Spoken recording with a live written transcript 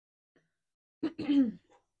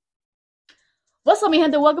What's up, mi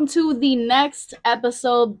gente? Welcome to the next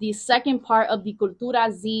episode, the second part of the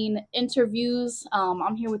Cultura ZINE interviews.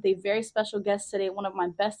 I'm here with a very special guest today, one of my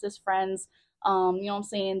bestest friends. You know what I'm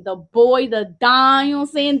saying? The boy, the Don, you know what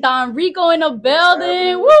I'm saying? Don Rico in the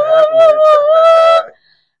building.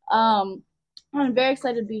 I'm very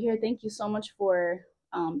excited to be here. Thank you so much for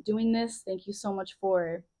doing this. Thank you so much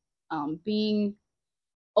for being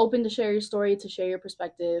open to share your story, to share your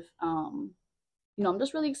perspective. I'm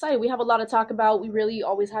just really excited. We have a lot to talk about. We really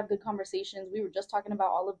always have good conversations. We were just talking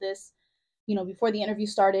about all of this, before the interview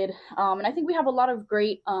started. And I think we have a lot of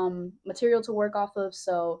great material to work off of.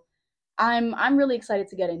 So I'm really excited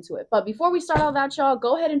to get into it. But before we start all that, y'all,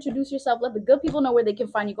 go ahead, introduce yourself. Let the good people know where they can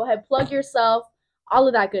find you. Go ahead, plug yourself, all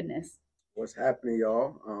of that goodness. What's happening,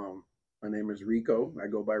 y'all? My name is Rico. I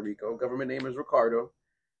go by Rico. Government name is Ricardo.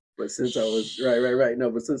 But since I was right.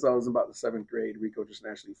 No, but since I was about the 7th grade, Rico just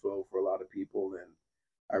naturally flowed for a lot of people, and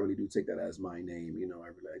I really do take that as my name. I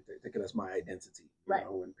really take it as my identity.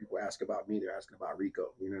 When people ask about me, they're asking about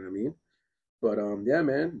Rico. You know what I mean? But yeah,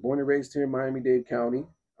 man. Born and raised here in Miami-Dade County.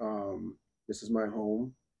 This is my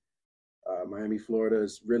home. Miami, Florida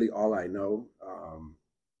is really all I know.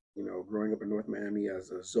 Growing up in North Miami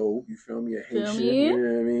as a Zoe, you feel me? A Haitian, you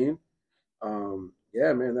know what I mean?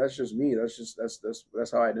 Yeah, man, that's just me.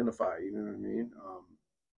 That's how I identify. You know what I mean?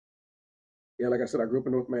 Yeah, like I said, I grew up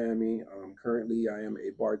in North Miami. Currently, I am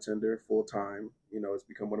a bartender full time. It's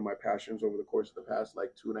become one of my passions over the course of the past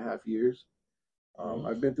like 2.5 years.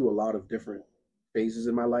 I've been through a lot of different phases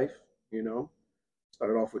in my life.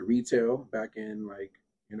 Started off with retail back in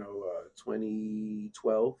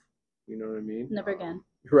 2012. You know what I mean? Never again.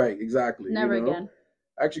 Right, exactly. Never again.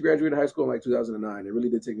 I actually graduated high school in 2009. It really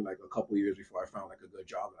did take me a couple years before I found a good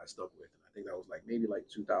job that I stuck with. And I think that was maybe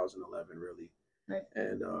 2011 really. Right.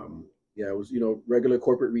 And yeah, it was regular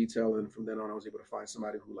corporate retail, and from then on I was able to find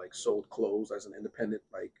somebody who sold clothes as an independent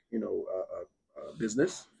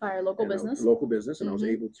business. Local business. Local business, and I was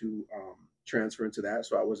able to transfer into that.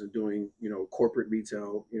 So I wasn't doing corporate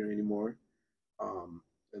retail anymore.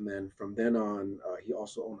 And then from then on, he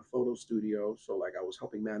also owned a photo studio. So I was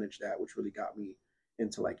helping manage that, which really got me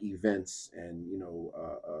into events and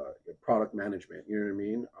product management. You know what I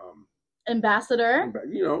mean? Ambassador.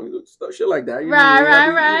 Shit like that.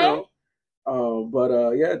 Right. But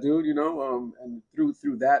yeah, dude. And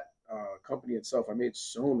through that company itself, I made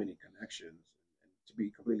so many connections. And to be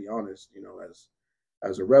completely honest,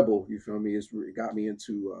 as a rebel, you feel me? It got me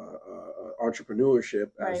into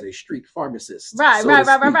entrepreneurship as a street pharmacist. Right.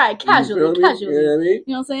 Casually. You know what I mean? You know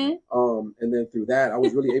what I'm saying? And then through that, I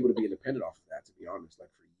was really able to be independent off of that. To be honest, for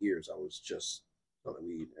years, I was just selling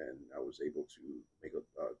weed, and I was able to make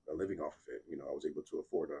a living off of it. I was able to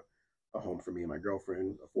afford a home for me and my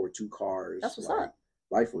girlfriend, afford 2 cars. That's what's up.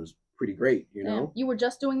 Life was pretty great, know. You were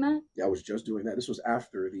just doing that? Yeah, I was just doing that. This was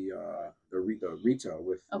after the retail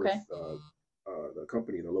with the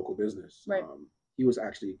company, the local business. Right. He was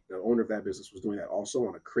actually the owner of that business, was doing that also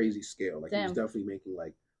on a crazy scale. He was definitely making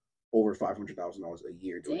over $500,000 a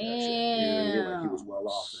year doing that shit. You know what I mean? He was well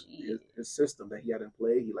off. And his system that he had in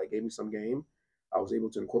play, he gave me some game. I was able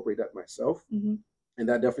to incorporate that myself, and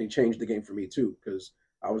that definitely changed the game for me too, because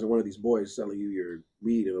I wasn't one of these boys selling you your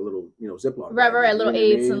weed in a little Ziploc. Right. Little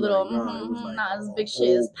eights and little. Not as big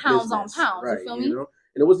shit. It's pounds on pounds. Right. You feel me?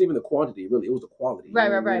 And it wasn't even the quantity, really. It was the quality.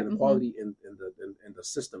 Right. And the quality in the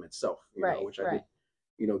system itself, which I did,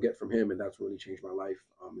 get from him, and that's really changed my life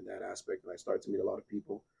in that aspect. And I started to meet a lot of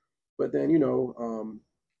people. But then,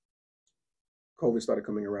 COVID started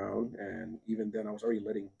coming around, and even then, I was already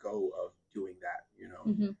letting go of doing that,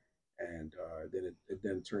 And then it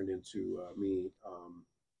then turned into me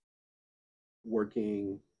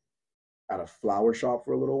working at a flower shop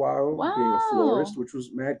for a little while, being a florist, which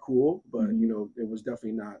was mad cool, but it was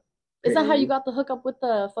definitely not. Is that how you got the hookup with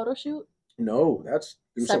the photo shoot? No, that's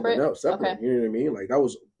separate? Something else, separate. Okay. You know what I mean? That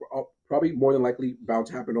was probably more than likely bound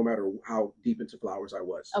to happen, no matter how deep into flowers I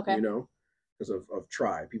was. Okay. Because of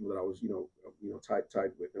tribe, people that I was,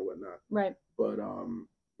 tied with and whatnot. Right. But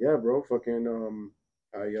yeah, bro, fucking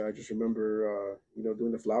I just remember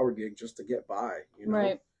doing the flower gig just to get by,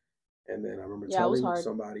 Right. And then I remember telling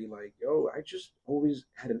somebody yo, I just always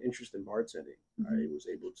had an interest in bartending. I was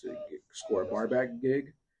able to score a bar back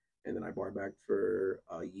gig, and then I bar backed for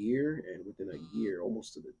a year, and within a year,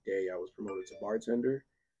 almost to the day, I was promoted to bartender.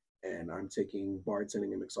 And I'm taking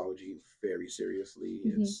bartending and mixology very seriously.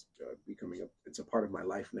 It's becoming it's a part of my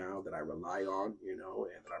life now that I rely on, and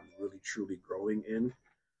that I'm really truly growing in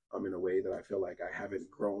a way that I feel like I haven't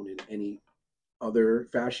grown in any other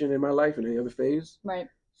fashion in my life, in any other phase. Right.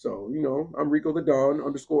 So, you know, I'm Rico the Don __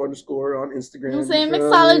 on Instagram. I'm saying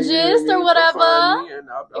mixologist or whatever. And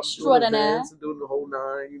I'm doing Extraordinaire. events and doing the whole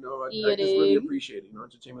nine. You know, I Yeah, just really dude. appreciate it. You know,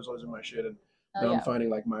 entertainment's always in my shit, and Oh, now yeah. I'm finding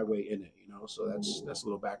like my way in it. You know, so that's a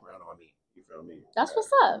little background on me. You feel me? That's what's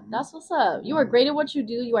up. That's what's up. You are great at what you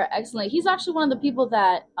do. You are excellent. He's actually one of the people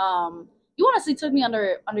that you honestly took me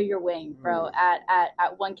under your wing, bro,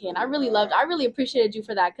 at 1K, and I really appreciated you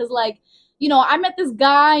for that, because like, you know, I met this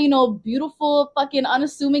guy, you know, beautiful, fucking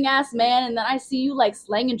unassuming ass man, and then I see you like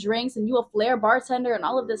slanging drinks and you a flair bartender and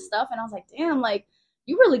all of this stuff, and I was like, damn, like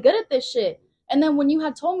you really good at this shit. And then when you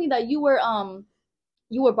had told me that you were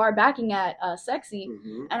bar backing at Sexy,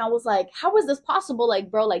 and I was like, how is this possible? Like,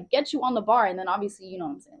 bro, like get you on the bar. And then obviously, you know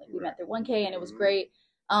what I'm saying, like we met through 1K and it was great.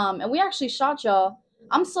 And we actually shot y'all.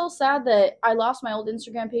 I'm so sad that I lost my old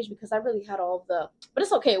Instagram page, because I really had all of the, but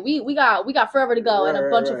it's okay. We got forever to go and a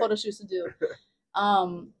bunch of photo shoots to do.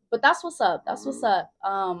 But that's what's up. That's what's up.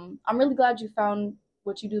 I'm really glad you found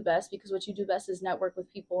what you do best, because what you do best is network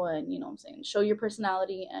with people and, you know what I'm saying, show your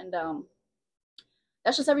personality, and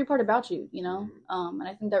that's just every part about you, you know? And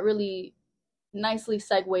I think that really nicely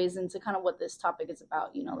segues into kind of what this topic is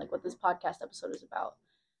about, you know, like what this podcast episode is about.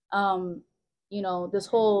 You know, this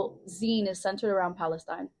whole zine is centered around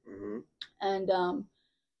Palestine. And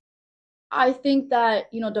I think that,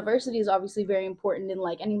 you know, diversity is obviously very important in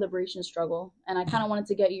like any liberation struggle. And I kind of wanted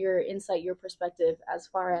to get your insight, your perspective as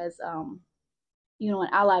far as, you know, an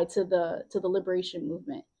ally to the liberation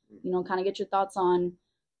movement, you know, kind of get your thoughts on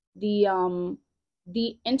the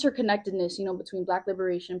interconnectedness, you know, between Black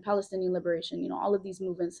liberation, Palestinian liberation, you know, all of these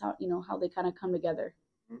movements, how, you know, how they kind of come together.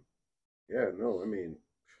 Yeah, no, I mean,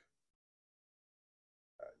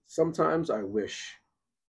 sometimes I wish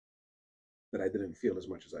that I didn't feel as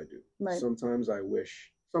much as I do. Right. Sometimes I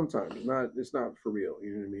wish, sometimes, it's not for real,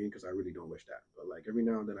 you know what I mean? Because I really don't wish that. But like every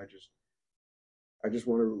now and then I just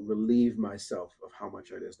want to relieve myself of how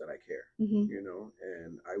much it is that I care, you know?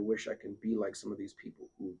 And I wish I can be like some of these people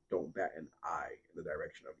who don't bat an eye in the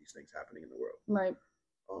direction of these things happening in the world. Right.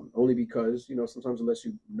 Only because, you know, sometimes the less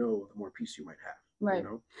you know, the more peace you might have. Right. You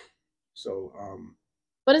know? So,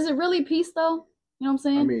 but is it really peace though? You know what I'm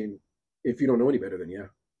saying? I mean, if you don't know any better, then yeah,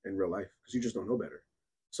 in real life, because you just don't know better.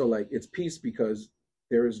 So like, it's peace because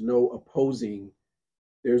there is no opposing.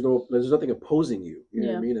 There's nothing opposing you. You know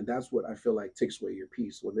what I mean? And that's what I feel like takes away your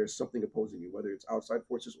peace, when there's something opposing you, whether it's outside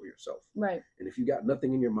forces or yourself. Right. And if you got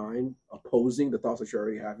nothing in your mind opposing the thoughts that you're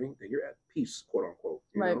already having, then you're at peace, quote unquote.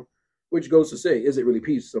 You know? Which goes to say, is it really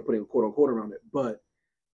peace? So putting a quote unquote around it. But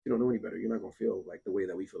if you don't know any better, you're not gonna feel like the way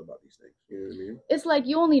that we feel about these things. You know what I mean? It's like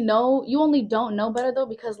you only don't know better though,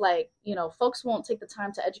 because like, you know, folks won't take the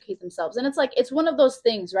time to educate themselves. And it's like, it's one of those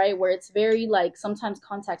things, right, where it's very like, sometimes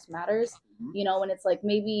context matters, you know, and it's like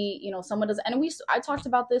maybe, you know, someone doesn't, and I talked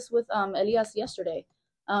about this with Elias yesterday,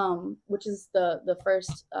 which is the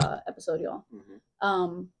first episode, y'all.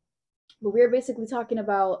 But we were basically talking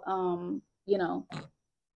about you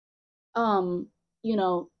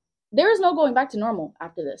know, there is no going back to normal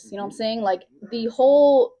after this. You know what I'm saying? Like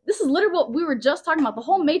this is literally what we were just talking about. The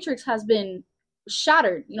whole matrix has been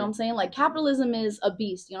shattered. You know what I'm saying? Like capitalism is a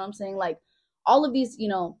beast. You know what I'm saying? Like all of these, you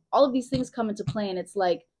know, all of these things come into play. And it's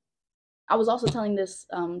like, I was also telling this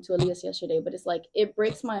to Elias yesterday, but it's like, it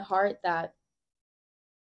breaks my heart that,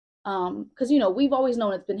 because, you know, we've always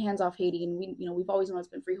known it's been hands off Haiti, and we've always known it's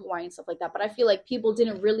been free Hawaii and stuff like that. But I feel like people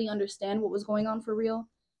didn't really understand what was going on for real,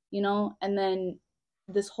 you know, and then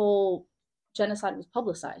this whole genocide was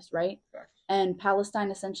publicized, right? And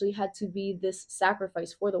Palestine essentially had to be this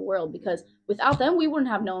sacrifice for the world, because without them, we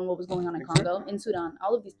wouldn't have known what was going on in Congo, in Sudan,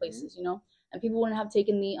 all of these places, you know, and people wouldn't have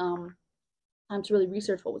taken the time to really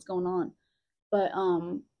research what was going on. But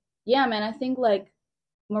yeah, man, I think like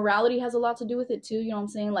morality has a lot to do with it too. You know what I'm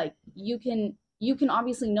saying? Like you can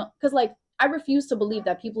obviously know, because like I refuse to believe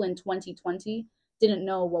that people in 2020 didn't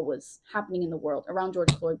know what was happening in the world around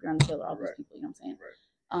George Floyd, Breonna Taylor, all these people. You know what I'm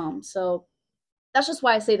saying? So that's just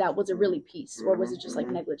why I say that. Was it really peace, or was it just like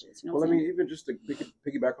negligence? You know what I'm saying? I mean, even just to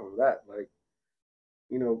piggyback on that, like,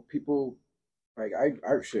 you know, people like I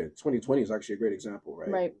shit. 2020 is actually a great example, right?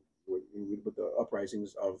 Right. With the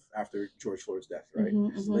uprisings of after George Floyd's death, right?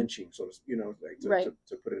 His lynching, so to, you know, like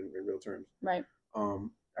to put it in real terms, right?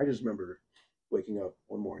 I just remember waking up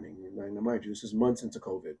one morning, and mind you, this is months into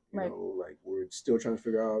COVID. You know, like we're still trying to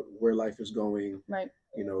figure out where life is going. Right.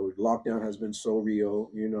 You know, lockdown has been so real.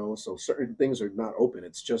 You know, so certain things are not open.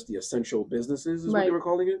 It's just the essential businesses is what they were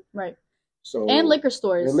calling it. Right. So and liquor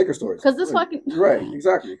stores. Because this fucking right,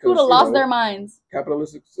 exactly. Who'd have lost their minds?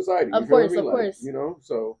 Capitalistic society. Of course. You know,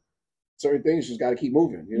 so certain things just got to keep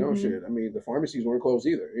moving. You know, Mhm. shit. I mean, the pharmacies weren't closed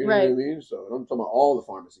either. You know Right. what I mean? So I'm talking about all the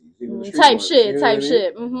pharmacies, even the street Type ones. shit, You know type what I mean?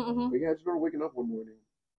 shit. Mm-hmm. But yeah, I just remember waking up one morning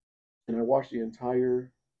and I watched the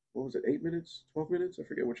entire, what was it, 8 minutes, 12 minutes? I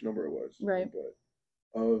forget which number it was. Right. But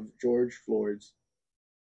of George Floyd's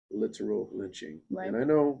literal lynching. Right. And I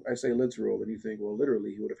know I say literal, and you think, well,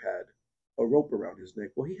 literally, he would have had a rope around his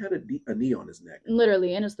neck. Well, he had a knee on his neck.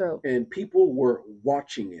 Literally, in his throat. And people were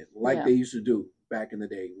watching it like Yeah. they used to do back in the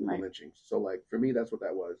day with Right. the lynchings. So, like, for me, that's what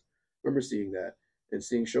that was. I remember seeing that and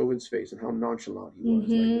seeing Chauvin's face and how nonchalant he was.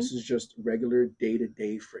 Like, this is just regular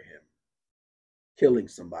day-to-day for him. Killing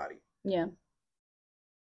somebody. Yeah.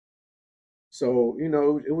 So, you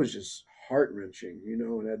know, it was just heart-wrenching, you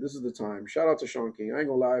know, and this is the time. Shout out to Sean King. I ain't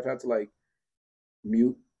gonna lie, I've had to like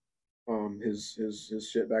mute his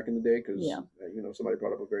shit back in the day because Yeah. you know, somebody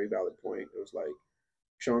brought up a very valid point. It was like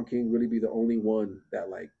Sean King really be the only one that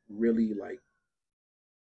like really like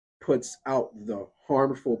puts out the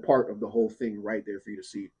harmful part of the whole thing right there for you to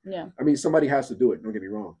see. Yeah. I mean, somebody has to do it, don't get me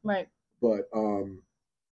wrong. Right. But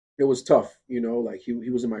it was tough, you know, like he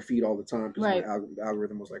was in my feed all the time because Right. my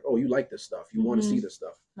algorithm was like, oh, you like this stuff. You want to see this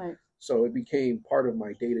stuff. Right. So it became part of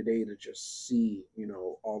my day-to-day to just see, you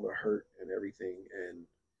know, all the hurt and everything. And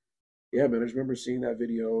yeah, man, I just remember seeing that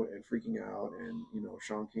video and freaking out. And, you know,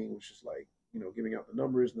 Sean King was just like, you know, giving out the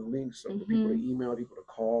numbers and the links for people to email, people to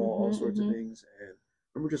call, all sorts of things. And I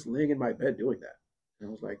remember just laying in my bed doing that. And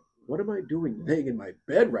I was like, what am I doing laying in my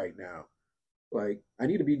bed right now? Like, I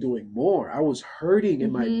need to be doing more. I was hurting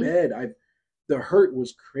in my bed. The hurt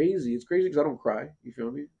was crazy. It's crazy because I don't cry. You feel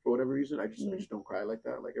me? For whatever reason, I just don't cry like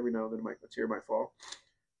that. Like every now and then, a tear might fall.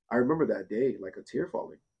 I remember that day, like a tear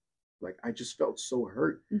falling. Like I just felt so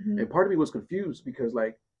hurt, and part of me was confused because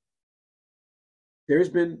like there's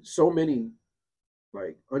been so many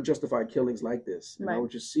like unjustified killings like this, and I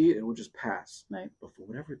would just see it and it would just pass. Right. But for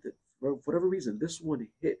whatever reason, this one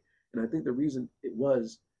hit, and I think the reason it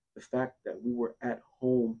was the fact that we were at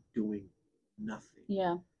home doing nothing.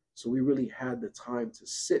 Yeah. So we really had the time to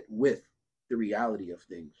sit with the reality of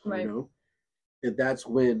things, you know? And that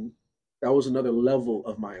was another level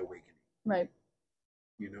of my awakening. Right.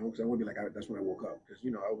 You know, because I want to be like, that's when I woke up. Because,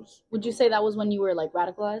 you know, I was. Would you say that was when you were like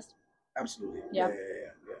radicalized? Absolutely. Yeah.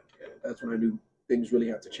 That's when I knew things really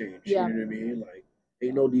had to change. Yeah. You know what I mean? Like,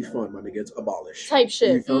 ain't no defund, my nigga, it's abolished. Type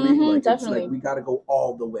shit. You feel me? Like, definitely. It's like, we got to go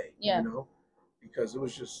all the way. Yeah. You know? Because it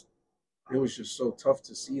was just so tough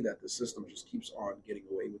to see that the system just keeps on getting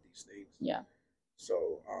away with these things. Yeah.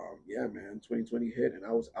 So, yeah, man, 2020 hit, and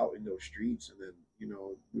I was out in those streets, and then, you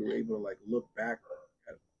know, we were able to, like, look back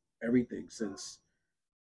at everything since,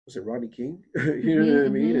 was it Rodney King? You know what I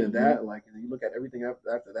mean? And that, like, and you look at everything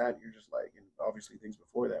after that, you're just like, and obviously things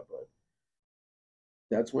before that, but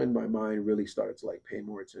that's when my mind really started to like pay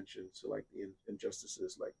more attention to like the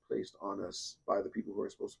injustices like placed on us by the people who are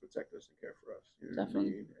supposed to protect us and care for us. You know Definitely.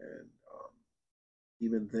 What I mean? And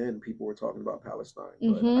even then, people were talking about Palestine,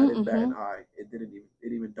 but I didn't bat an eye. It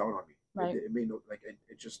even dawned on me. Right. It made no like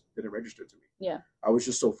it just didn't register to me. Yeah. I was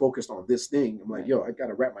just so focused on this thing. I'm like, yo, I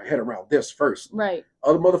gotta wrap my head around this first. Right.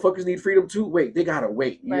 Other motherfuckers need freedom too. Wait, they gotta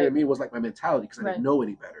wait. You know what I mean? It was like my mentality because I didn't know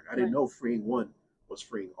any better. I didn't know freeing one was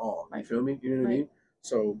freeing all. You feel me? You know what I mean?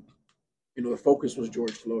 So, you know, the focus was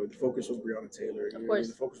George Floyd. The focus was Breonna Taylor. You know what I mean?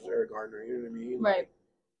 The focus was Eric Gardner. You know what I mean? Right. Like,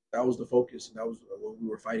 that was the focus, and that was what we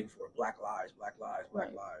were fighting for: Black lives, Black lives,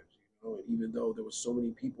 Black lives. You know, and even though there was so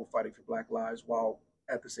many people fighting for Black lives, while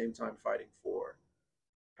at the same time fighting for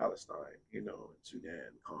Palestine, you know,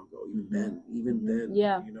 Sudan, Congo. Even then,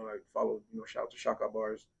 yeah. You know, I followed. You know, shout out to Shaka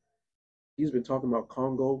Bars. He's been talking about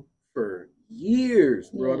Congo for years,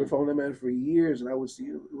 bro. Yeah. I've been following that man for years, and I would see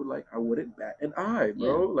it would like I wouldn't bat an eye,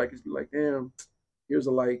 bro. Yeah. Like it's like, damn, here's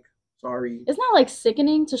a like. Sorry. It's not like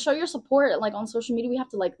sickening to show your support like on social media. We have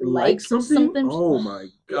to like something. Oh my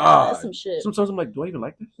god, that's some shit. Sometimes I'm like, do I even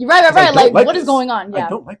like this? Right. Like what is going on? Yeah, I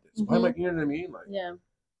don't like this. Why am I? You know what I mean? Like, yeah.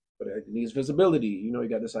 But it needs visibility. You know, you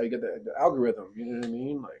got this. How you get the algorithm. You know what I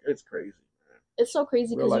mean? Like, it's crazy. Man. It's so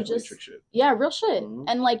crazy because you just shit. Yeah, real shit.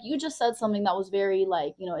 And like you just said something that was very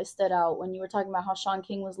like it stood out when you were talking about how Sean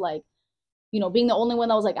King was like, being the only one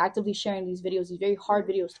that was like actively sharing these videos, these very hard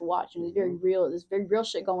videos to watch, and there's very real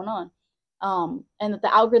shit going on. And that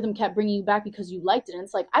the algorithm kept bringing you back because you liked it. And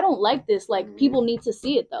it's like, I don't like this. Like, people need to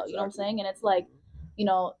see it though. You know what I'm saying? And it's like,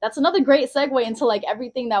 that's another great segue into like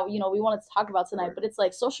everything that, we wanted to talk about tonight. But it's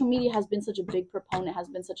like social media has been such a big proponent, has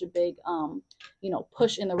been such a big,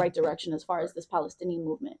 push in the right direction as far as this Palestinian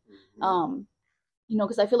movement.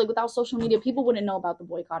 Because I feel like without social media, people wouldn't know about the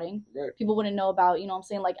boycotting. Right. People wouldn't know about,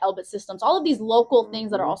 like Elbit Systems, all of these local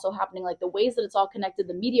things that are also happening, like the ways that it's all connected,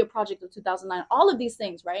 the media project of 2009, all of these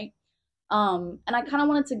things, right? And I kind of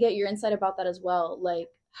wanted to get your insight about that as well, like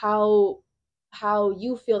how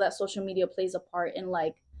you feel that social media plays a part in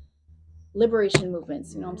like liberation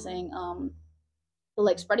movements. You know what I'm saying? The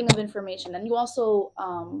like spreading of information, and you also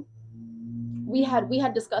we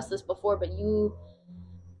had discussed this before, but you,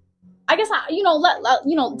 I guess,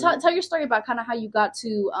 tell your story about kind of how you got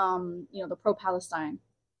to the pro Palestine.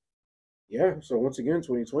 Yeah. So once again,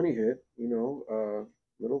 2020 hit.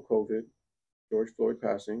 Little COVID, George Floyd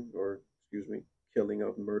passing, or excuse me, killing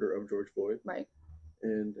of murder of George Floyd, Right.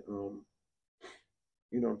 and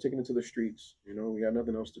I'm taking it to the streets. We got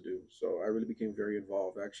nothing else to do, so I really became very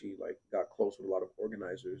involved. I actually like got close with a lot of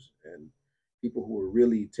organizers and people who were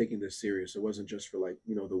really taking this serious. It wasn't just for like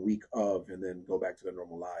the week of and then go back to their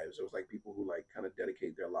normal lives. It was like people who like kind of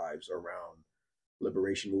dedicate their lives around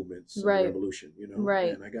liberation movements and Right. revolution.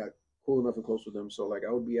 Right. And I got cool enough and close with them, so like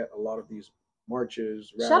I would be at a lot of these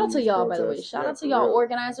marches, rallies, Shout out to y'all, protests. By the way. Shout Yeah, out to for y'all real.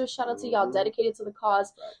 organizers. Shout out to y'all Mhm. dedicated to the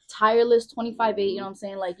cause. Facts. Tireless 25/8. You know what I'm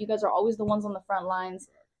saying? Like, you guys are always the ones on the front lines,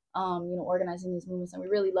 organizing these movements, and we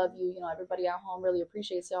really love you. Everybody at home really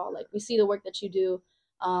appreciates y'all. Like, we see the work that you do.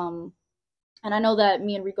 And I know that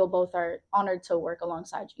me and Rico both are honored to work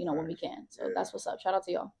alongside you, when we can. So Yeah. that's what's up. Shout out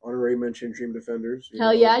to y'all. Honorary mention, Dream Defenders.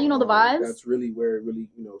 Hell yeah, you know the vibes. That's really where it really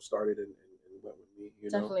started and went with me.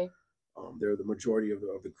 Definitely. They're the majority of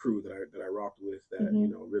the crew that I rocked with that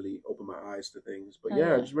Mhm. really opened my eyes to things. But Hell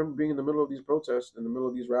yeah, I yeah. just remember being in the middle of these protests, in the middle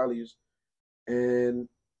of these rallies, and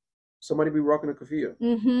somebody be rocking a keffiyeh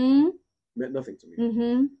Mm-hmm. meant nothing to me.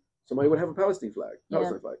 Mm-hmm. Somebody would have a Palestine flag, Yeah.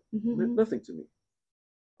 flag, Mm-hmm. meant nothing to me.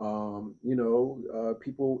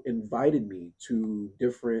 People invited me to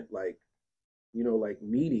different like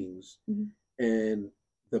meetings, and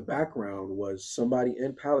the background was somebody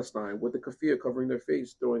in Palestine with a keffiyeh covering their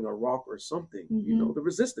face, throwing a rock or something. The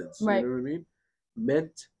resistance. Right. You know what I mean?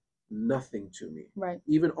 Meant nothing to me. Right.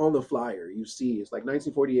 Even on the flyer, you see it's like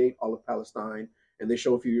 1948, all of Palestine, and they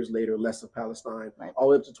show a few years later less of Palestine, Right. all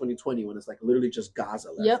the way up to 2020 when it's like literally just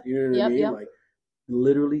Gaza left. Yep. You know what I mean? Yep. Like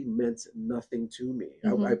literally meant nothing to me.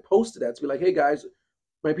 Mhm. I posted that to be like, hey guys,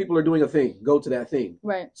 my people are doing a thing. Go to that thing.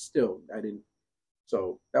 Right. Still, I didn't.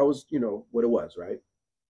 So that was, what it was, right?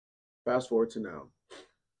 Fast forward to now.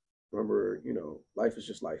 Remember, life is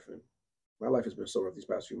just life. And my life has been so rough these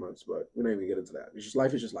past few months, but we're not even get into that. It's just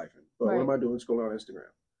life is just life. But Right. what am I doing? Scrolling on Instagram.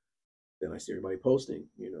 Then I see everybody posting,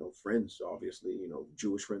 friends, obviously,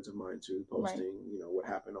 Jewish friends of mine too, posting, what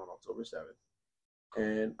happened on October 7th.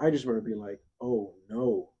 And I just remember being like, oh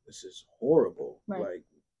no, this is horrible. Right. Like,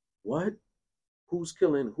 what? Who's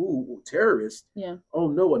killing who? Terrorists? Yeah. Oh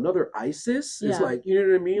no, another ISIS? It's Yeah. like, you know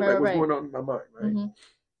what I mean? Right, like, what's right. going on in my mind, right?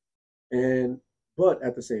 Mhm. But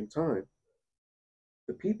at the same time,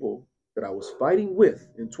 the people that I was fighting with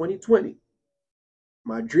in 2020,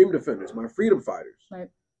 my dream defenders, my freedom fighters, Right.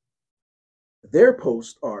 their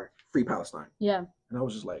posts are Free Palestine. Yeah. And I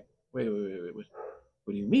was just like, wait.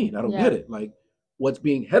 What do you mean? I don't Yeah. get it. Like, what's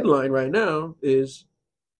being headlined right now is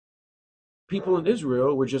people in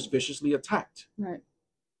Israel were just viciously attacked, Right.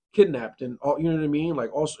 kidnapped, and all. You know what I mean?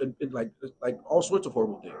 Like also, like all sorts of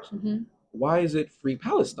horrible things. Mhm. Why is it Free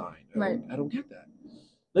Palestine? Right. I don't get that.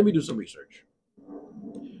 Let me do some research.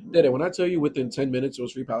 Dede, when I tell you within 10 minutes it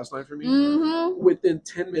was Free Palestine for me, within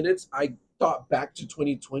 10 minutes I thought back to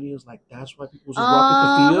 2020. It was like, that's why people was just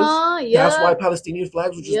rocking keffiyehs. Yeah. That's why Palestinian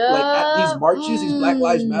flags were just like at these marches, these Black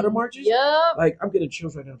Lives Matter marches. Yep. Like, I'm getting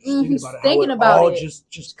chills right now just thinking about it. Thinking how it about all it.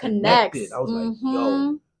 just Connects. connected. I was like,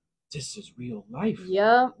 yo, this is real life.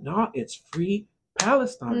 Yep. No, it's Free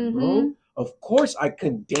Palestine, bro. Of course I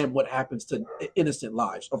condemn what happens to innocent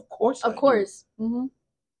lives. Of course. Of course.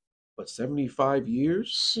 But 75 years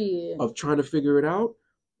Shit. of trying to figure it out.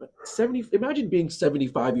 70. Imagine being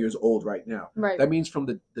 75 years old right now. Right. That means from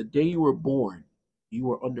the day you were born, you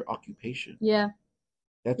were under occupation. Yeah.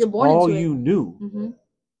 That's You're born all into it. you knew.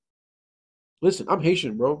 Listen, I'm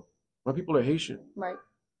Haitian, bro. My people are Haitian. Right.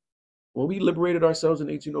 When we liberated ourselves in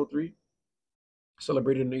 1803,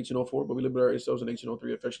 celebrated in 1804, but we liberated ourselves in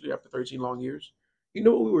 1803 officially after 13 long years. You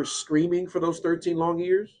know what we were screaming for those 13 long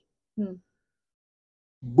years?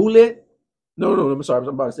 Bullet. No, I'm sorry. I'm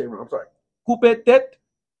about to say it wrong. I'm sorry. Coupe tête,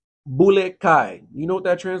 boulet kai. You know what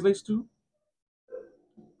that translates to?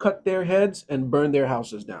 Cut their heads and burn their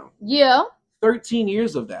houses down. Yeah. 13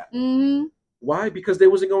 years of that. Why? Because they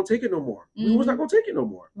wasn't going to take it no more. We was not going to take it no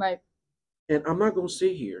more. Right. And I'm not going to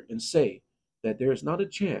sit here and say that there is not a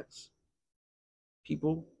chance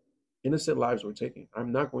people, innocent lives were taken.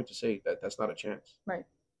 I'm not going to say that that's not a chance. Right.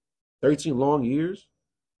 13 long years.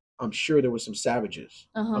 I'm sure there were some savages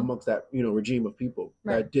amongst that, regime of people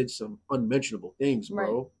that did some unmentionable things,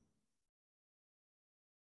 bro.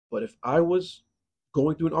 But if I was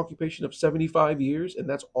going through an occupation of 75 years and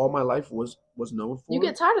that's all my life was known for. You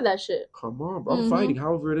get tired of that shit. Come on, bro. I'm fighting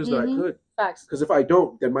however it is that I could. Facts. Because if I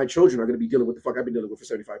don't, then my children are going to be dealing with the fuck I've been dealing with for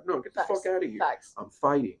 75. No, get the fuck out of here. Facts. I'm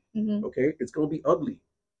fighting. Okay? It's going to be ugly.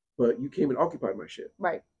 But you came and occupied my shit.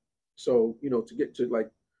 Right. So, to get to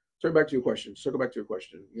circle back to your question,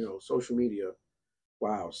 social media,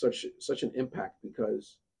 wow, such an impact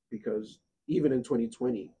because even in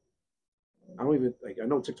 2020, I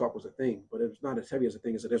know TikTok was a thing, but it's not as heavy as a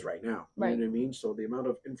thing as it is right now. Right. You know what I mean? So the amount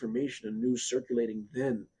of information and news circulating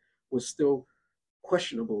then was still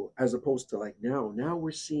questionable as opposed to now. Now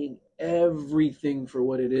we're seeing everything for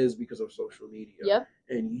what it is because of social media. Yep.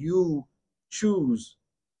 And you choose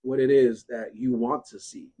what it is that you want to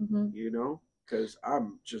see, because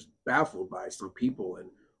I'm just baffled by some people and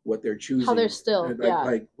what they're choosing. How they're still,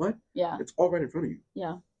 like what? Yeah. It's all right in front of you.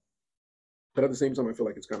 Yeah. But at the same time, I feel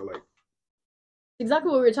like it's kind of like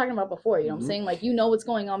exactly what we were talking about before. You know what I'm saying? Like, what's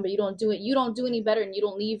going on, but you don't do it. You don't do any better, and you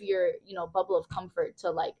don't leave your, bubble of comfort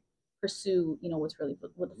to pursue, what's really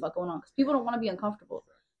what the fuck going on. Because people don't want to be uncomfortable,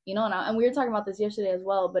 and we were talking about this yesterday as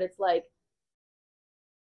well. But it's like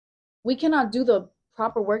we cannot do the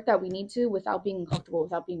proper work that we need to without being uncomfortable,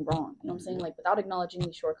 without being wrong. You know what I'm saying? Without acknowledging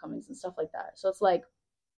these shortcomings and stuff like that. So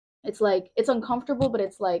it's uncomfortable, but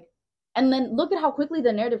it's and then look at how quickly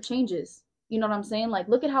the narrative changes. You know what I'm saying?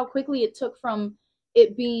 Look at how quickly it took from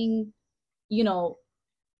it being, Hamas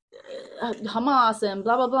and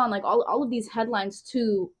blah, blah, blah, and all of these headlines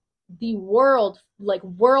to the world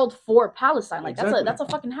for Palestine. Exactly. That's a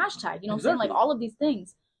fucking hashtag. You know what I'm saying? All of these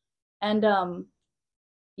things. And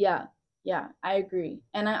yeah, I agree.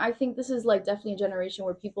 And I think this is definitely a generation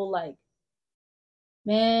where people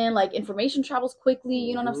man, information travels quickly,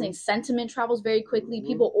 you know what I'm saying? Sentiment travels very quickly.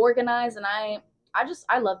 People organize, and I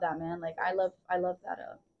love that, man. I love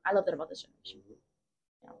that. I love that about this generation.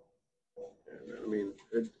 I mean,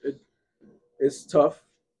 it's tough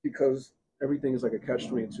because everything is like a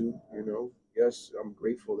catch-22. Yes, I'm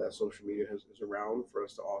grateful that social media is around for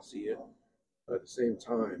us to all see it. But at the same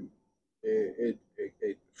time,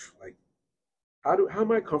 how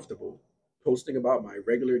am I comfortable posting about my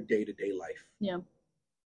regular day-to-day life? Yeah.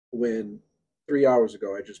 When 3 hours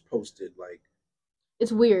ago I just posted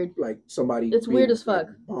it's weird. Somebody it's weird as fuck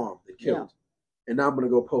bombed and killed, and now I'm gonna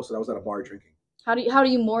go post that I was at a bar drinking. How do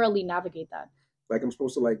you morally navigate that? I'm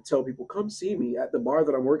supposed to tell people, come see me at the bar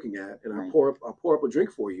that I'm working at, and I'll pour up a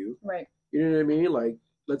drink for you. Right. You know what I mean?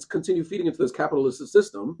 Let's continue feeding into this capitalist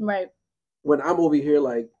system. Right. When I'm over here,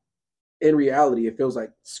 in reality, it feels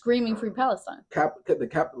like screaming free Palestine.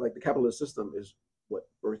 The capitalist system is what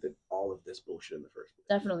birthed all of this bullshit in the first place.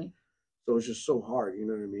 Definitely. So it's just so hard. You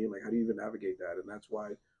know what I mean? How do you even navigate that? And that's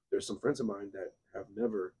why there's some friends of mine that have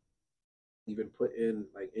never even put in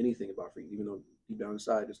anything about free, even though deep down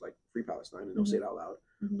inside it's free Palestine, and they'll say it out loud,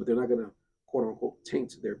 but they're not gonna quote unquote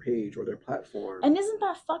taint their page or their platform. And isn't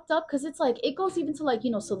that fucked up? Because it's it goes even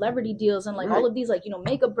to celebrity deals and all of these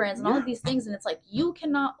makeup brands and all of these things, and it's you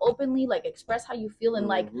cannot openly express how you feel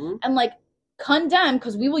and and condemn,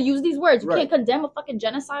 because we will use these words. You can't condemn a fucking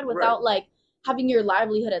genocide without having your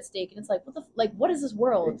livelihood at stake. And it's what is this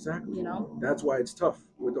world? Exactly. That's why it's tough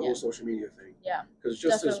with the whole social media thing. Yeah. Because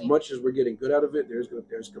just definitely. As much as we're getting good out of it, there's gonna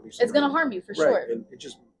be it's gonna harm you for sure. And it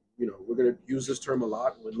just we're gonna use this term a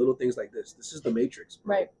lot with little things like this. This is the matrix,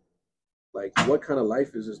 bro. Right. What kind of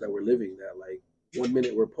life is this that we're living? That 1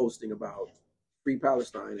 minute we're posting about free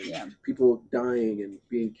Palestine and people dying and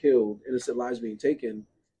being killed, innocent lives being taken,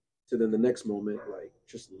 to then the next moment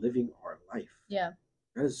just living our life. Yeah.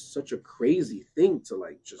 That is such a crazy thing to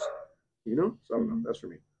just, so I don't know. That's for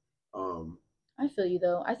me. I feel you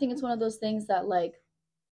though. I think it's one of those things that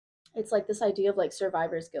it's this idea of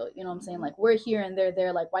survivor's guilt. You know what I'm saying? We're here and they're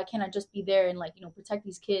there. Why can't I just be there and protect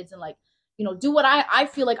these kids and do what I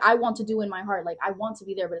feel I want to do in my heart. I want to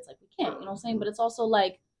be there, but it's we can't. You know what I'm saying? But it's also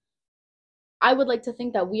I would like to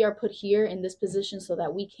think that we are put here in this position so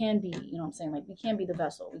that we can be, you know what I'm saying? We can be the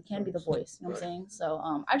vessel. We can be the voice. You know what I'm saying? So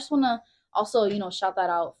I just want to also, shout that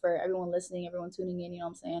out for everyone listening, everyone tuning in, you know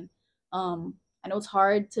what I'm saying? I know it's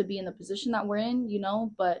hard to be in the position that we're in,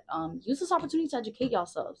 but use this opportunity to educate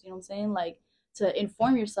yourselves, you know what I'm saying? To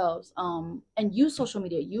inform yourselves and use social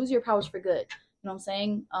media. Use your powers for good, you know what I'm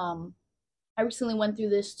saying? I recently went through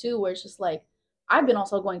this too, where it's just I've been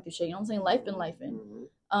also going through shit, you know what I'm saying? Life been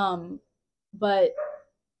lifing. But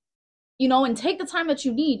and take the time that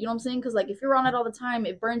you need, you know what I'm saying? Because if you're on it all the time,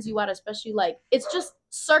 it burns you out, especially it's just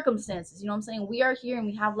circumstances, you know what I'm saying? We are here and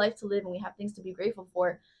we have life to live and we have things to be grateful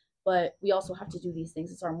for, but we also have to do these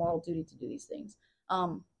things. It's our moral duty to do these things.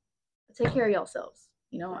 Take care of yourselves.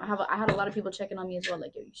 You know, I had a lot of people checking on me as well,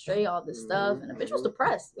 like, yo, you straight, all this stuff, and the bitch was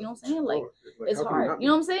depressed. You know what I'm saying? Like it's hard. You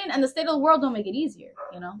know what I'm saying? And the state of the world don't make it easier.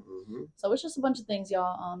 You know, so it's just a bunch of things,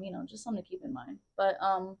 y'all. You know, just something to keep in mind. But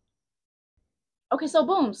okay, so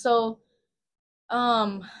boom, so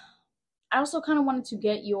I also kind of wanted to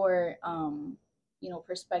get your you know,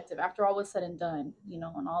 perspective after all was said and done. You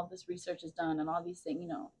know, and all this research is done, and all these things. You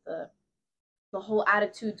know, the whole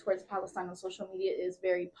attitude towards Palestine on social media is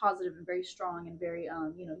very positive and very strong and very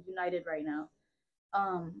you know, united right now.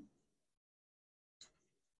 Um,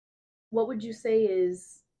 what would you say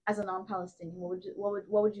is, as a non-Palestinian,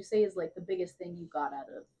 what would you say is like the biggest thing you got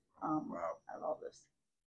Wow. out of all this?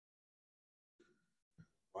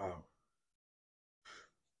 Wow.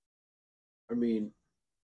 I mean,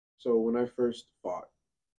 so when I first fought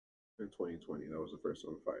in 2020, that was the first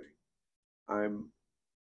time fighting. I'm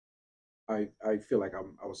I feel like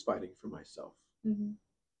I was fighting for myself, Mm-hmm.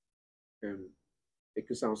 and it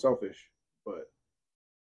could sound selfish, but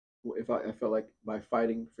if I felt like by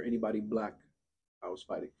fighting for anybody black, I was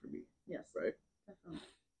fighting for me, Yes, right? definitely.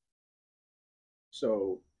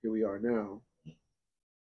 So here we are now,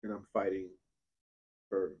 and I'm fighting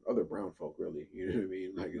for other brown folk, really. You know what I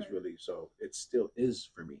mean? Like it's Right. really so it still is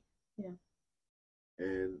for me. Yeah.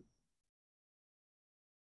 And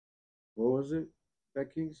what was it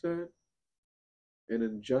that King said? An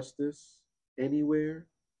injustice anywhere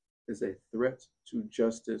is a threat to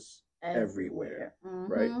justice everywhere,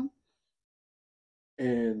 right? Mm-hmm.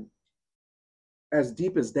 And as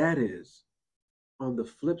deep as that is, on the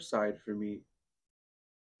flip side for me,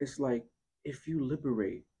 it's like if you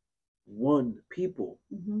liberate one people,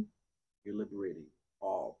 Mm-hmm. you're liberating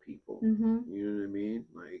all people. Mm-hmm. You know what I mean?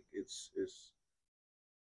 Like it's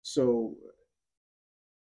so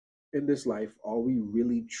in this life, all we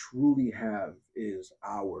really truly have is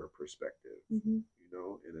our perspective. Mm-hmm. You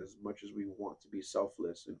know, and as much as we want to be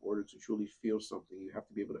selfless, in order to truly feel something, you have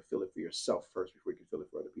to be able to feel it for yourself first before you can feel it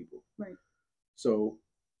for other people. Right. So,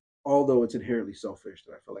 although it's inherently selfish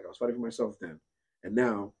that I felt like I was fighting for myself then, and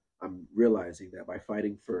now I'm realizing that by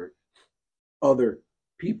fighting for other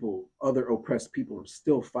people, other oppressed people, I'm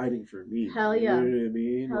still fighting for me. Hell yeah. You know what I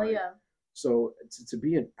mean? Hell like, yeah. So to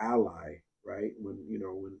be an ally, right? When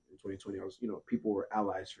when in 2020 I was, people were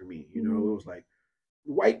allies for me. You know, Mm-hmm. it was like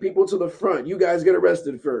white people to the front. You guys get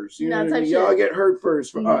arrested first. You know That what I type mean? shit. Y'all get hurt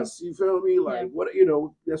first for Mm-hmm. us. You feel me? Like Yeah. what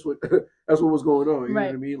that's what that's what was going on. You know Right.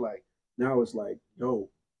 what I mean? Like now it's like, yo,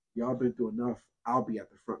 y'all been through enough. I'll be at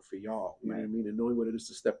the front for y'all. You know what I mean? And knowing what it is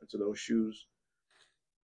to step into those shoes,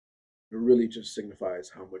 it really just signifies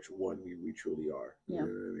how much one we truly are. You Yeah. know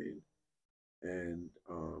what I mean? And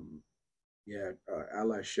yeah,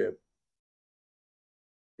 allyship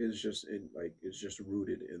is just in like it's just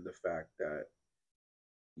rooted in the fact that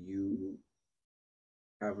you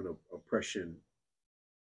have an oppression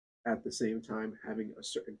at the same time having a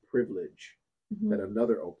certain privilege Mm-hmm. that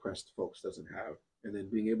another oppressed folks doesn't have, and then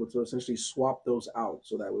being able to essentially swap those out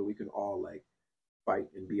so that way we can all like fight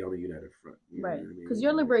and be on a united front. You Right. know what I mean? Because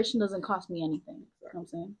your liberation doesn't cost me anything. Exactly. You know what I'm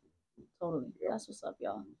saying? Totally. Yep. That's what's up,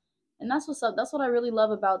 y'all. And that's what's up. That's what I really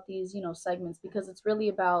love about these, segments, because it's really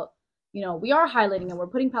about, we are highlighting and we're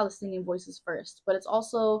putting Palestinian voices first, but it's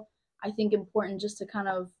also, I think, important just to kind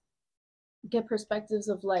of get perspectives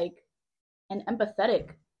of like an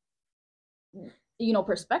empathetic,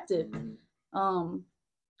 perspective. And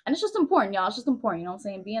it's just important, y'all. It's just important, you know what I'm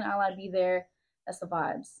saying? Be an ally, be there. That's the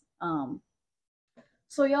vibes.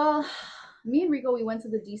 So y'all, me and Rico, we went to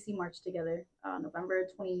the DC March together, November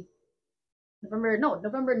 9th,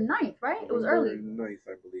 right? It was early. November 9th,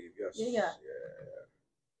 I believe. Yes. Yeah.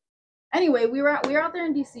 Anyway, we were out there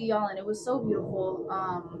in DC, y'all, and it was so beautiful.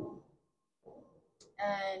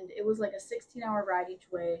 And it was like a 16-hour ride each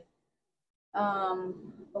way.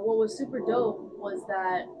 But what was super dope was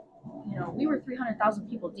that, we were 300,000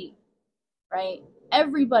 people deep, right?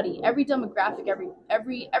 Everybody, every demographic, every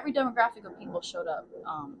demographic of people showed up,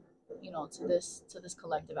 to this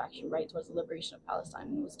collective action, right, towards the liberation of Palestine,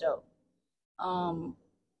 and it was dope. And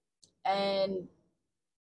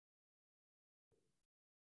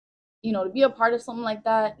to be a part of something like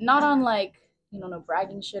that, not on like, no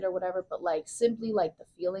bragging shit or whatever, but like simply like the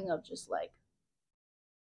feeling of just like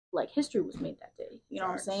history was made that day. You know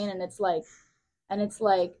what I'm saying? And it's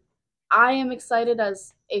like I am excited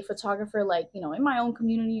as a photographer, like, in my own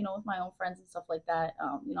community, with my own friends and stuff like that.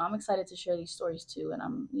 I'm excited to share these stories too. And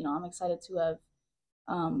I'm excited to have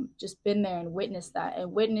just been there and witnessed that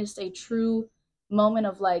and witnessed a true moment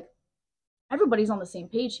of like, everybody's on the same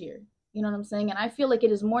page here. You know what I'm saying? And I feel like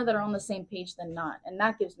it is more that are on the same page than not. And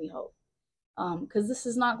that gives me hope. Because this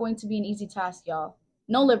is not going to be an easy task, y'all.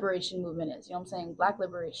 no liberation movement is. You know what I'm saying? Black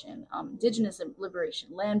liberation, indigenous liberation,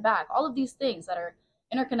 land back, all of these things that are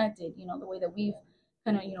interconnected. You know, the way that we've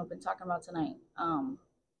kind of been talking about tonight.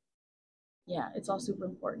 Yeah, it's all super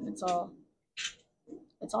important. It's all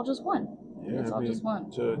just one. Yeah, it's all just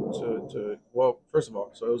one. Well, first of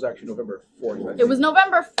all, so it was actually November 4th. It was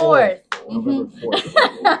November 4th. November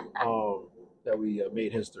 4th. That we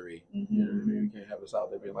made history. Mm-hmm. You know what I mean? We can't have us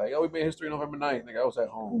out there being like, oh, we made history November 9th. Like, I was at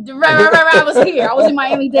home. Right. I was here. I was in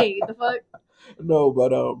Miami-Dade. The fuck? No,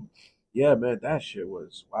 but yeah, man, that shit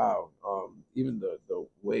was wow. Even the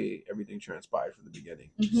way everything transpired from the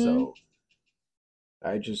beginning. Mm-hmm. So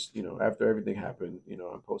I just, after everything happened,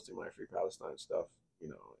 I'm posting my Free Palestine stuff,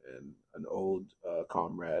 and an old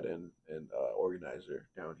comrade and organizer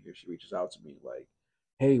down here, she reaches out to me like,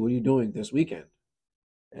 hey, what are you doing this weekend?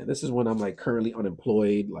 And this is when I'm like currently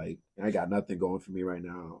unemployed. Like I got nothing going for me right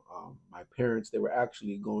now. My parents, they were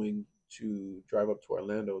actually going to drive up to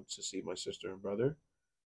Orlando to see my sister and brother.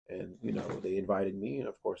 And, they invited me. And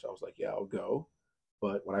of course I was like, yeah, I'll go.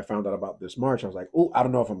 But when I found out about this march, I was like, oh, I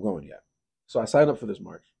don't know if I'm going yet. So I signed up for this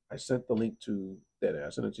march. I sent the link to Dede.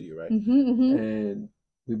 I sent it to you, right? Mm-hmm, mm-hmm. And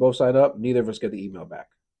we both signed up. Neither of us get the email back.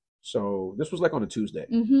 So this was like on a Tuesday.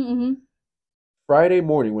 Mm-hmm, mm-hmm. Friday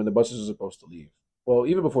morning when the buses are supposed to leave. Well,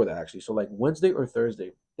 even before that, actually. So like Wednesday or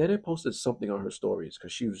Thursday, Dede posted something on her stories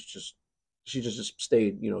because she just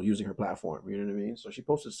stayed, using her platform. You know what I mean? So she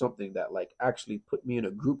posted something that like actually put me in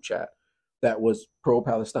a group chat that was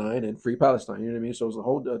pro-Palestine and free Palestine. You know what I mean? So it was a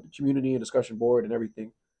whole community and discussion board and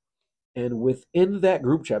everything. And within that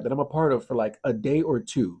group chat that I'm a part of for like a day or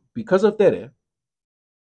two, because of Dede,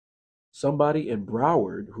 somebody in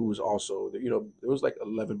Broward who was also, there was like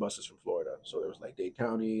 11 buses from Florida. So there was like Dade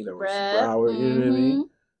County, there was Broward, you know what I mean?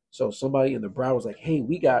 So somebody in the Broward was like, hey,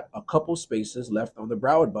 we got a couple spaces left on the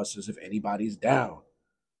Broward buses if anybody's down.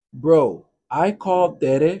 Bro, I called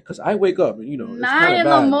Dede because I wake up and, it's 9 in bad.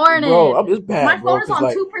 the morning. Bro, it's bad. My phone is on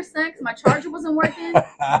 2% because my charger wasn't working.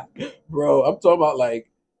 Bro, I'm talking about like,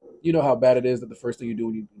 you know how bad it is that the first thing you do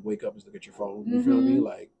when you wake up is look at your phone. You feel me?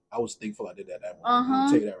 Like, I was thankful I did that morning. I'll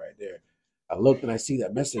tell you that right there. I looked and I see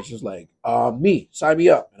that message. It's like, me, sign me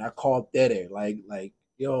up. And I called Dede, like,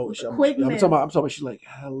 yo, I'm talking about. She's like,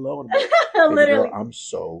 hello. Like, hey, literally. Girl, I'm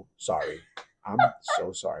so sorry. I'm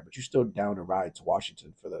so sorry, but you're still down to ride to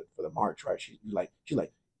Washington for the march, right? She's like,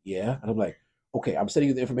 yeah. And I'm like, okay, I'm sending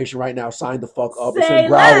you the information right now. Sign the fuck up. It's in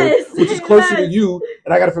Broward, which is closer to you,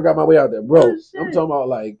 and I got to figure out my way out there, bro. I'm talking about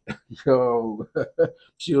like, yo.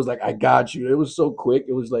 She was like, I got you. It was so quick.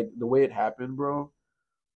 It was like the way it happened, bro.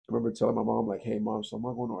 I remember telling my mom like, hey, mom, so I'm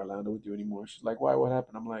not going to Orlando with you anymore. She's like, why? What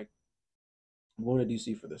happened? I'm like, I'm going to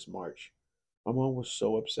DC for this march. My mom was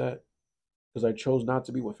so upset because I chose not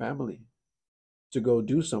to be with family to go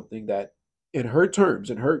do something that, in her terms,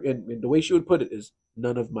 and the way she would put it, is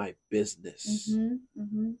none of my business. Mm-hmm,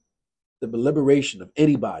 mm-hmm. The liberation of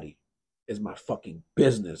anybody is my fucking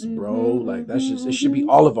business, bro. Like that's just, it should be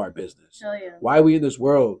all of our business. Hell yeah. Why are we in this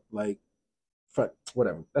world? Like,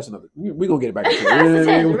 whatever. That's another. We gonna get it back into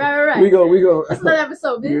it. Right. We go. That's another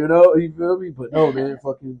episode, man. You feel me? But no, man,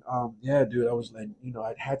 fucking yeah, dude. I was like,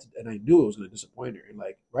 I had to, and I knew it was gonna disappoint her. And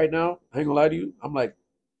like right now, I ain't gonna lie to you.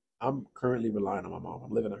 I'm currently relying on my mom.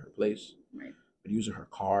 I'm living at her place. Right. I'm using her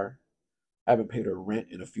car. I haven't paid her rent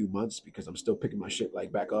in a few months because I'm still picking my shit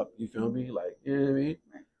like back up. You feel me? Like, you know what I mean?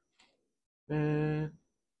 Right. Man,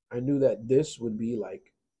 I knew that this would be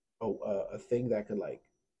like a thing that could like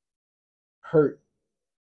hurt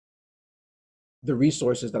the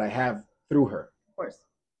resources that I have through her. Of course.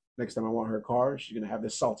 Next time I want her car, she's gonna have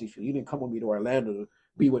this salty feel. You didn't come with me to Orlando to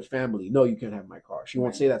be with family. No, you can't have my car. She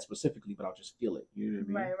won't say that specifically, but I'll just feel it. You know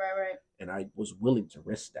what I mean? Right. And I was willing to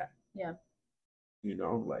risk that. Yeah.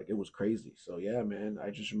 Like it was crazy. So yeah, man, I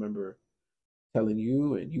just remember telling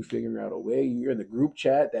you and you figuring out a way. You're in the group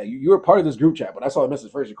chat that you were part of this group chat, but I saw the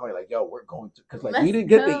message first. You're calling like, yo, we're going to, because like we didn't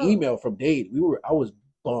get the email from Dade. I was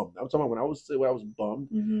bummed. I'm talking about when I was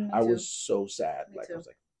bummed. I was so sad. I was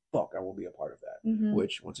like, fuck, I won't be a part of that.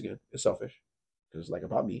 Which once again is selfish because it's like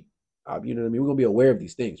about me. You know what I mean? We're gonna be aware of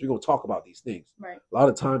these things. We're gonna talk about these things. Right. A lot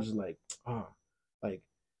of times it's like, like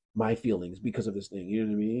my feelings because of this thing. You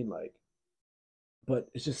know what I mean? Like, but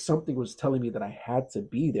it's just something was telling me that I had to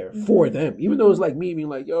be there for them, even though it's like me being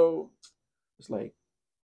like, yo, it's like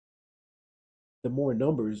the more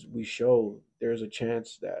numbers we show, there's a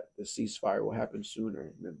chance that the ceasefire will happen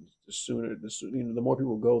sooner. And the more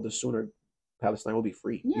people go, the sooner Palestine will be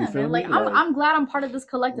free. Yeah, man. Like I'm glad I'm part of this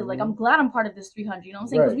collective. Like I'm glad I'm part of this 300. You know what I'm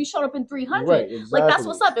saying? Because we showed up in 300. Right, exactly. Like that's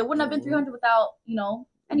what's up. It wouldn't have been 300 without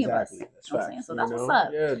any of us. That's you know what I'm saying? So that's what's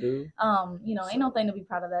up. Yeah, dude. Ain't no thing to be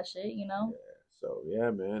proud of that shit. Yeah. So yeah,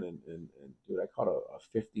 man, and dude, I caught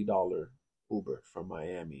a $50 Uber from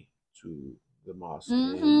Miami to the mosque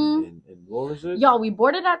Mm-hmm. in what was it? Y'all, we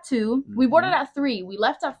boarded at 2. We boarded Mm-hmm. at 3. We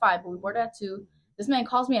left at 5, but we boarded at 2. This man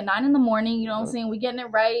calls me at 9 in the morning. You know what I'm saying? We getting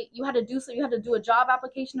it right. You had to do so. You had to do a job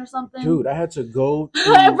application or something. Dude, I had to go to.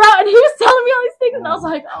 Bro, and he was telling me all these things, and I was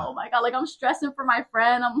like, oh my god, like I'm stressing for my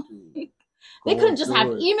friend. I'm like, they couldn't just have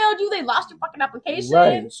emailed you. They lost your fucking application.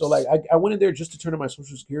 Right. So like I went in there just to turn in my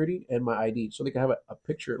social security and my ID so they could have a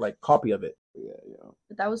picture, like copy of it. Yeah, yeah.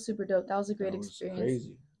 But that was super dope. That was a great experience.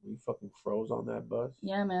 Crazy. We fucking froze on that bus.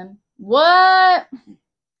 Yeah, man. What?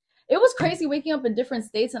 It was crazy waking up in different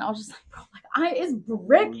states, and I was just like, bro, like it's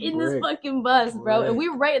brick in this fucking bus, bro. And we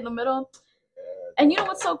were right in the middle. And you know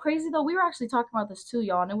what's so crazy though? We were actually talking about this too,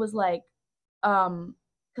 y'all, and it was like,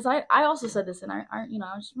 because I also said this, and I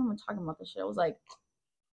just remember talking about this shit. I was like,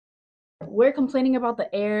 we're complaining about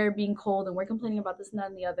the air being cold, and we're complaining about this and that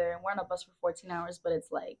and the other, and we're on a bus for 14 hours, but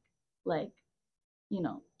it's like,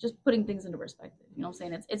 just putting things into perspective. You know what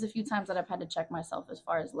I'm saying? It's a few times that I've had to check myself as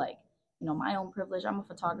far as like, my own privilege. I'm a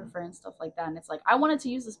photographer and stuff like that, and it's like I wanted to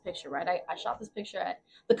use this picture, right? I shot this picture at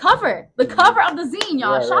the cover of the ZINE,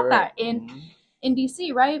 y'all. I shot that in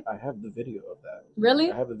DC, right? I have the video of that.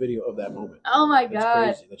 Really? I have the video of that moment. Oh my god!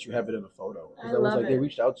 It's crazy that you have it in a photo. I was like, they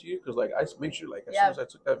reached out to you because like I made sure like as soon as I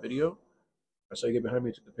took that video, I saw you get behind me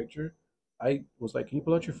and took the picture. I was like, can you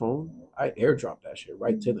pull out your phone? I airdropped that shit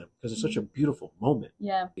right to them because it's such a beautiful moment.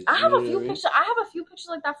 Yeah, I have a few pictures. I have a few pictures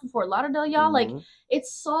like that from Fort Lauderdale, y'all. Like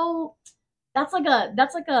it's so. That's like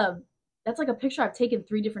a picture I've taken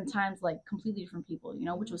 3 different times, like completely different people,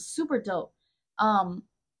 which was super dope.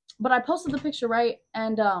 But I posted the picture, right?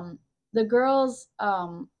 And the girls,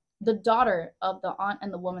 the daughter of the aunt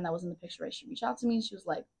and the woman that was in the picture, right? She reached out to me and she was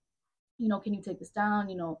like, can you take this down?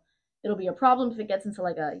 It'll be a problem if it gets into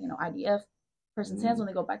like a, IDF person's hands when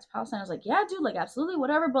they go back to Palestine. I was like, yeah, dude, like absolutely,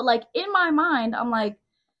 whatever. But like in my mind, I'm like,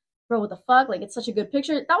 bro, what the fuck? Like, it's such a good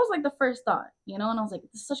picture. That was like the first thought, and I was like,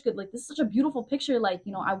 this is such good, like, this is such a beautiful picture. Like,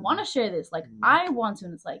 I want to share this. Like, I want to.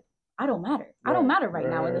 And it's like, I don't matter. I don't matter right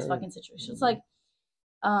now in this fucking situation. It's like,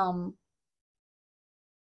 that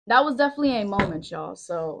was definitely a moment, y'all.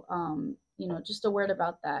 So, just a word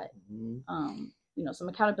about that. Some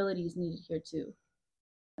accountability is needed here too.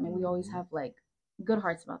 I mean, we always have like good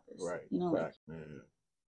hearts about this. Right. Like, man,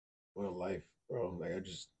 what a life. Bro, like I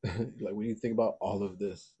just like when you think about all of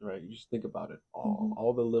this, right? You just think about it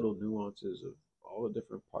all the little nuances of all the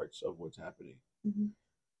different parts of what's happening.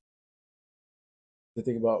 To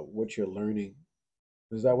think about what you're learning.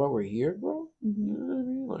 Is that why we're here, bro? You know what I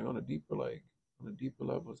mean? Like on a deeper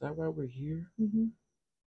level. Is that why we're here?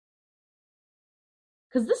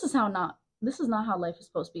 Because this is not how life is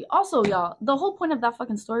supposed to be. Also, y'all, the whole point of that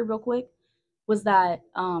fucking story, real quick, was that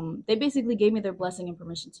they basically gave me their blessing and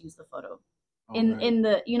permission to use the photo. In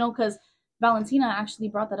the because Valentina actually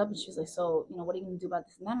brought that up and she was like, so what are you gonna do about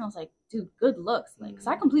this and that? And I was like, dude, good looks, like, because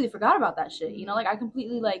I completely forgot about that shit. Like I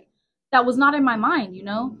completely like that was not in my mind.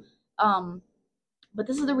 But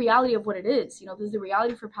this is the reality of what it is. This is the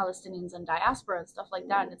reality for Palestinians and diaspora and stuff like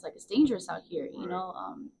that. And it's like it's dangerous out here.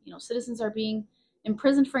 Citizens are being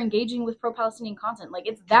imprisoned for engaging with pro-Palestinian content. Like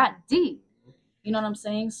it's that deep. You know what I'm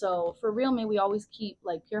saying? So for real, may we always keep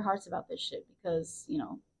like pure hearts about this shit because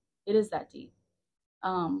it is that deep.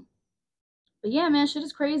 But yeah, man, shit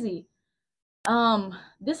is crazy.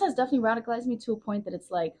 This has definitely radicalized me to a point that it's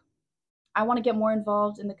like I want to get more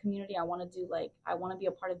involved in the community. I want to be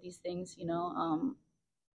a part of these things,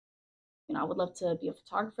 I would love to be a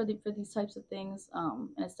photographer for these types of things. And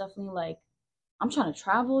it's definitely like I'm trying to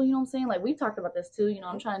travel, you know what I'm saying? Like we've talked about this too,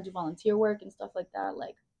 I'm trying to do volunteer work and stuff like that.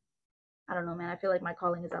 Like I don't know, man. I feel like my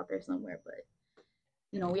calling is out there somewhere, but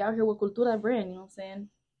we out here with Cultura brand, you know what I'm saying?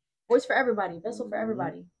 Voice for everybody, vessel for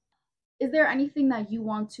everybody. Is there anything that you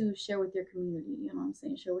want to share with your community? You know what I'm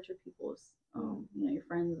saying? Share with your peoples, your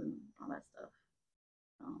friends and all that stuff.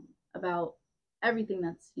 About everything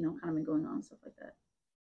that's, kind of been going on and stuff like that.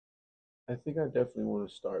 I think I definitely want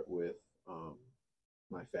to start with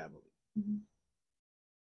my family.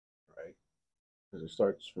 Right? Because it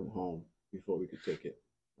starts from home before we could take it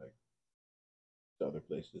like to other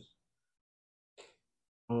places.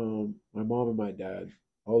 My mom and my dad,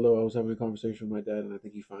 although I was having a conversation with my dad and I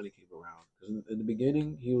think he finally came around. Because in the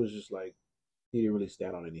beginning, he was just like, he didn't really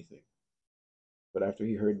stand on anything. But after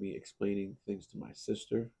he heard me explaining things to my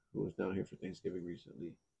sister, who was down here for Thanksgiving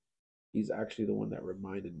recently, he's actually the one that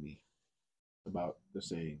reminded me about the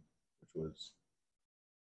saying, which was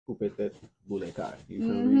 "Kupetet bulekai." You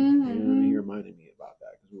feel me? He reminded me about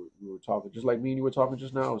that because we were talking, just like me and you were talking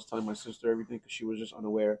just now. I was telling my sister everything because she was just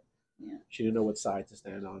unaware. Yeah. She didn't know what side to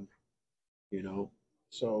stand on,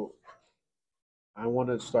 So I want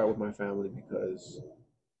to start with my family because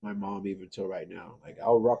my mom, even till right now, like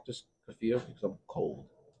I'll rock this kafia because I'm cold.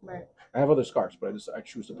 Right. I have other scarves, but I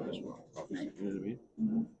choose to put this one. Obviously, Right. you know what I mean.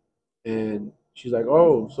 Mm-hmm. And she's like,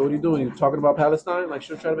 "Oh, so what are you doing? You talking about Palestine?" Like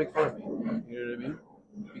she'll try to make fun of me. You know what I mean?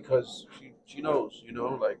 Because she knows, you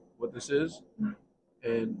know, like what this is,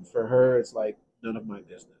 and for her, it's like none of my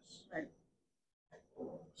business. Right.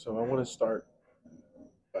 So I want to start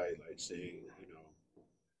by like saying, you know,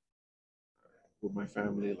 with my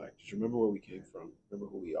family, like just remember where we came from,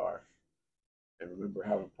 remember who we are, and remember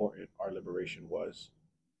how important our liberation was.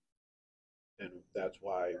 And that's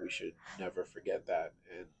why we should never forget that,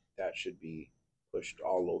 and that should be pushed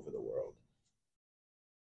all over the world.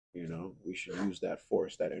 You know, we should use that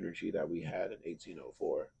force, that energy that we had in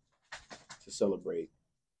 1804 to celebrate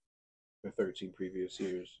the 13 previous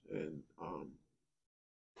years, and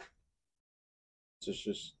to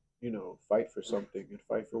just, you know, fight for something and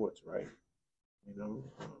fight for what's right. You know,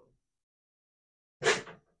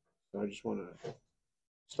 so I just want to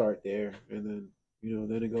start there, and then, you know,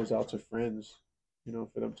 then it goes out to friends, you know,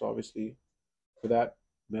 for them to obviously, for that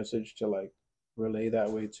message to like relay that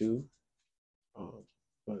way too. Um,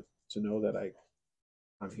 but to know that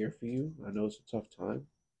I'm here for you. I know it's a tough time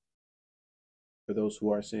for those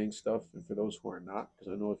who are saying stuff and for those who are not,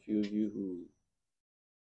 because I know a few of you who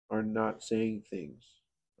are not saying things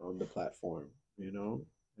on the platform, you know,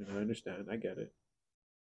 and I understand, I get it,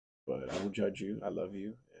 but I won't judge you. I love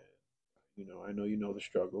you, and you know the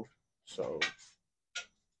struggle. So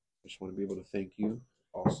I just want to be able to thank you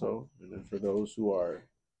also, and then for those who are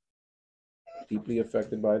deeply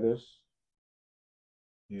affected by this,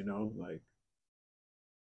 you know, like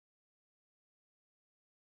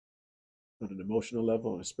on an emotional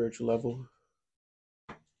level, on a spiritual level,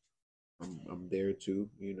 I'm there too,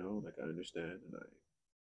 you know, like I understand, and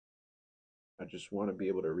I just want to be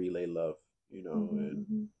able to relay love, you know, and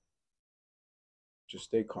Mm-hmm. just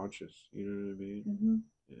stay conscious, you know what I mean?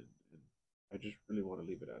 Mm-hmm. And I just really want to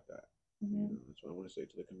leave it at that. You Mm-hmm. know, that's what I want to say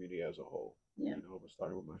to the community as a whole. Yeah. You know, but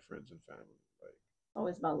starting with my friends and family. Like, It's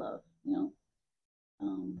always about love, you know.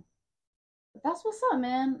 But that's what's up,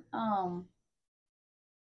 man.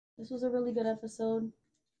 This was a really good episode.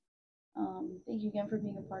 Thank you again for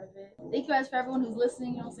being a part of it. Thank you guys for everyone who's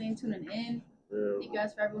listening, you know what I'm saying, tuning in. Thank you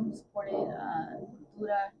guys for everyone who supported Buddha, you know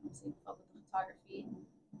what I'm saying, fuck with the photography.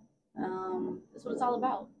 That's what it's all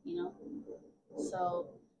about, you know. So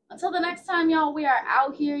until the next time, y'all, we are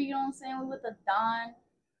out here, you know what I'm saying? We with the Don.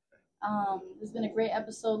 It's been a great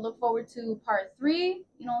episode. Look forward to part 3,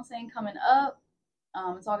 you know what I'm saying, coming up.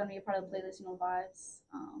 It's all gonna be a part of the playlist, you know, vibes.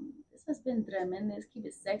 This has been tremendous. Keep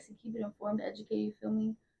it sexy, keep it informed, educated, you feel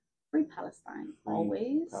me? Free Palestine. free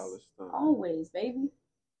Always. Palestine. Always, baby.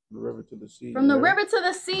 From the river to the sea. From the river to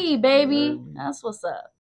the sea, baby. That's what's up.